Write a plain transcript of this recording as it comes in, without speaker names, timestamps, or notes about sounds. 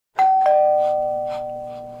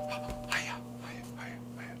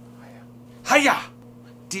Hiya!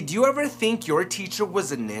 Did you ever think your teacher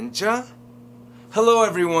was a ninja? Hello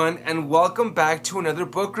everyone, and welcome back to another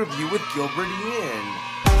book review with Gilbert-Ian.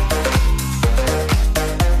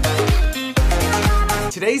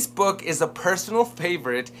 Today's book is a personal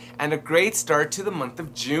favorite and a great start to the month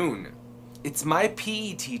of June. It's My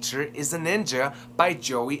PE Teacher is a Ninja by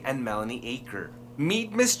Joey and Melanie Acker.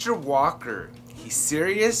 Meet Mr. Walker. He's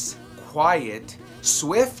serious, quiet,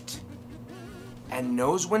 swift, and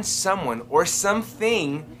knows when someone or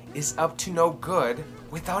something is up to no good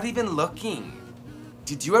without even looking.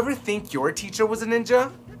 Did you ever think your teacher was a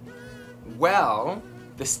ninja? Well,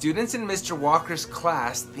 the students in Mr. Walker's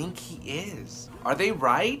class think he is. Are they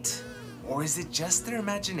right? Or is it just their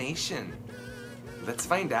imagination? Let's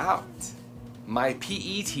find out. My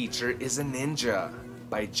PE Teacher is a Ninja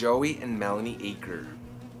by Joey and Melanie Acker.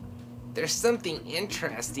 There's something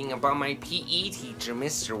interesting about my PE teacher,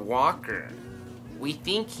 Mr. Walker. We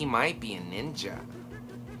think he might be a ninja.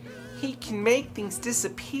 He can make things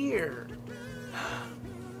disappear.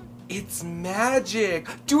 It's magic!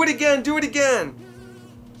 Do it again, do it again!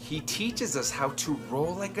 He teaches us how to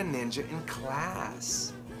roll like a ninja in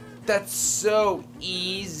class. That's so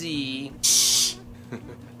easy. Shh!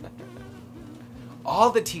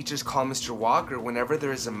 All the teachers call Mr. Walker whenever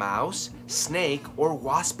there is a mouse, snake, or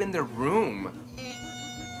wasp in their room.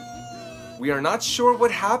 We are not sure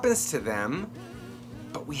what happens to them,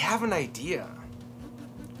 but we have an idea.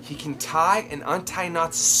 He can tie and untie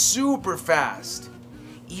knots super fast,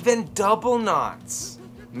 even double knots.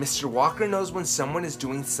 Mr. Walker knows when someone is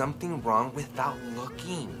doing something wrong without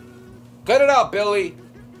looking. Cut it out, Billy!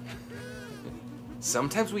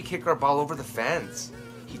 Sometimes we kick our ball over the fence.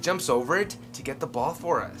 He jumps over it to get the ball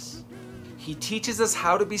for us. He teaches us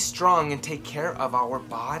how to be strong and take care of our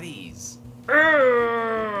bodies.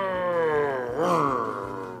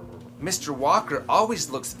 Mr. Walker always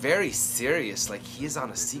looks very serious, like he is on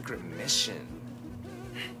a secret mission.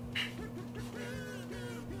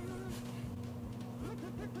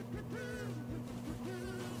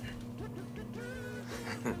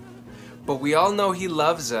 But we all know he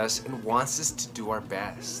loves us and wants us to do our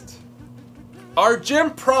best. Our gym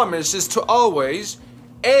promise is to always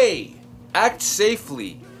A. Act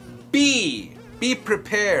safely, B. Be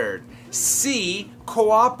prepared, C.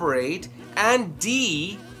 Cooperate, and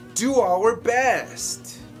D. Do our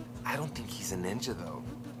best. I don't think he's a ninja though,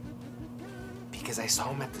 because I saw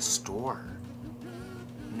him at the store.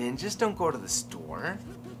 Ninjas don't go to the store.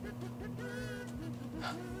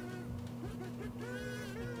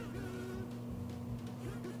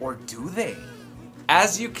 Or do they?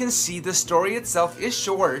 As you can see, the story itself is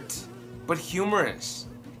short, but humorous.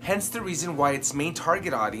 Hence the reason why its main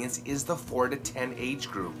target audience is the 4 to 10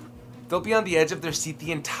 age group. They'll be on the edge of their seat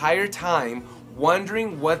the entire time,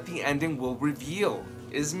 wondering what the ending will reveal.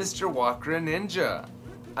 Is Mr. Walker a ninja?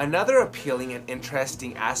 Another appealing and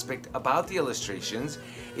interesting aspect about the illustrations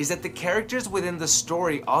is that the characters within the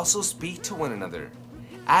story also speak to one another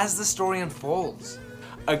as the story unfolds,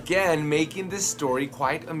 again making this story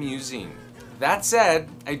quite amusing. That said,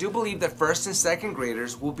 I do believe that first and second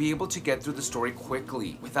graders will be able to get through the story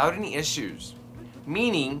quickly without any issues,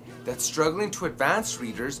 meaning that struggling to advanced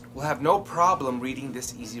readers will have no problem reading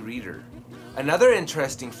this easy reader. Another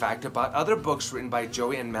interesting fact about other books written by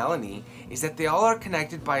Joey and Melanie is that they all are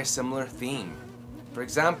connected by a similar theme. For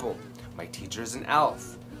example, my teacher is an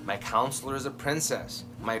elf, my counselor is a princess,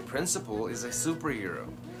 my principal is a superhero,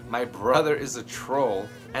 my brother is a troll,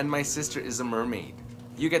 and my sister is a mermaid.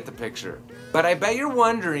 You get the picture. But I bet you're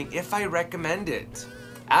wondering if I recommend it.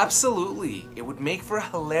 Absolutely, it would make for a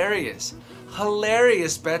hilarious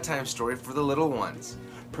bedtime story for the little ones,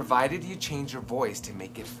 provided you change your voice to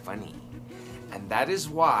make it funny. And that is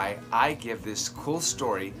why I give this cool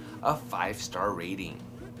story a 5-star rating.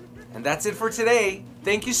 And that's it for today.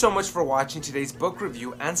 Thank you so much for watching today's book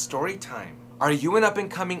review and story time. Are you an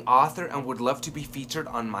up-and-coming author and would love to be featured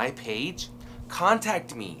on my page?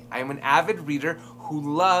 Contact me. I am an avid reader who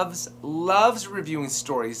loves reviewing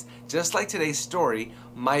stories just like today's story,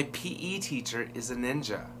 My PE Teacher is a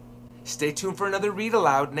Ninja. Stay tuned for another read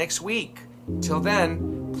aloud next week. Till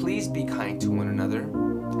then, please be kind to one another.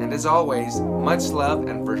 And as always, much love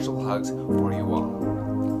and virtual hugs for you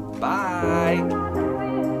all. Bye!